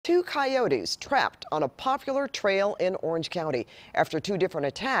Two coyotes trapped on a popular trail in Orange County after two different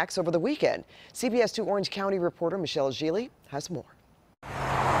attacks over the weekend. CBS 2 Orange County reporter Michelle Gili has more.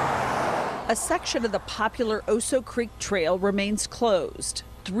 A section of the popular Oso Creek Trail remains closed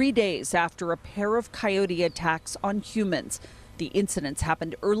 3 days after a pair of coyote attacks on humans. The incidents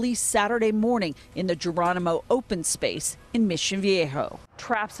happened early Saturday morning in the Geronimo open space in Mission Viejo.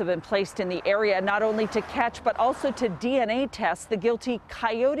 Traps have been placed in the area not only to catch but also to DNA test the guilty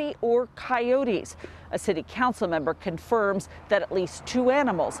coyote or coyotes. A city council member confirms that at least two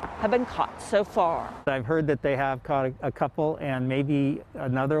animals have been caught so far. I've heard that they have caught a couple and maybe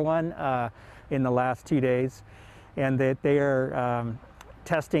another one in the last 2 days, and that they are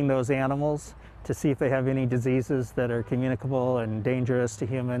testing those animals to see if they have any diseases that are communicable and dangerous to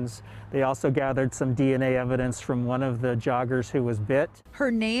humans. They also gathered some DNA evidence from one of the joggers who was bit. Her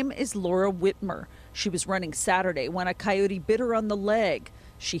name is Laura Whitmer. She was running Saturday when a coyote bit her on the leg.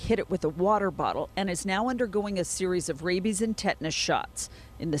 She hit it with a water bottle and is now undergoing a series of rabies and tetanus shots.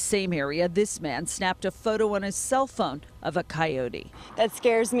 In the same area, this man snapped a photo on his cell phone of a coyote. That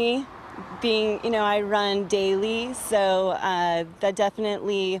scares me. I run daily, so that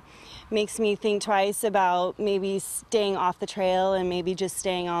definitely makes me think twice about maybe staying off the trail and maybe just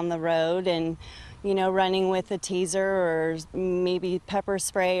staying on the road and, running with a taser or maybe pepper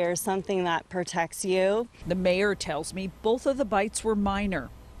spray or something that protects you. The mayor tells me both of the bites were minor.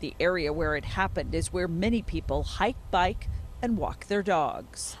 The area where it happened is where many people hike, bike, and walk their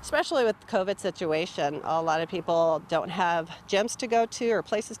dogs. Especially with the COVID situation, a lot of people don't have gyms to go to or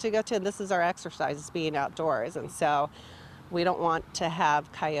places to go to, and this is our exercise, being outdoors, and so we don't want to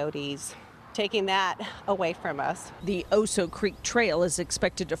have coyotes taking that away from us. The Oso Creek Trail is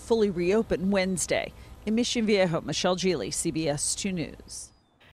expected to fully reopen Wednesday. In Mission Viejo, Michelle Gili, CBS 2 News.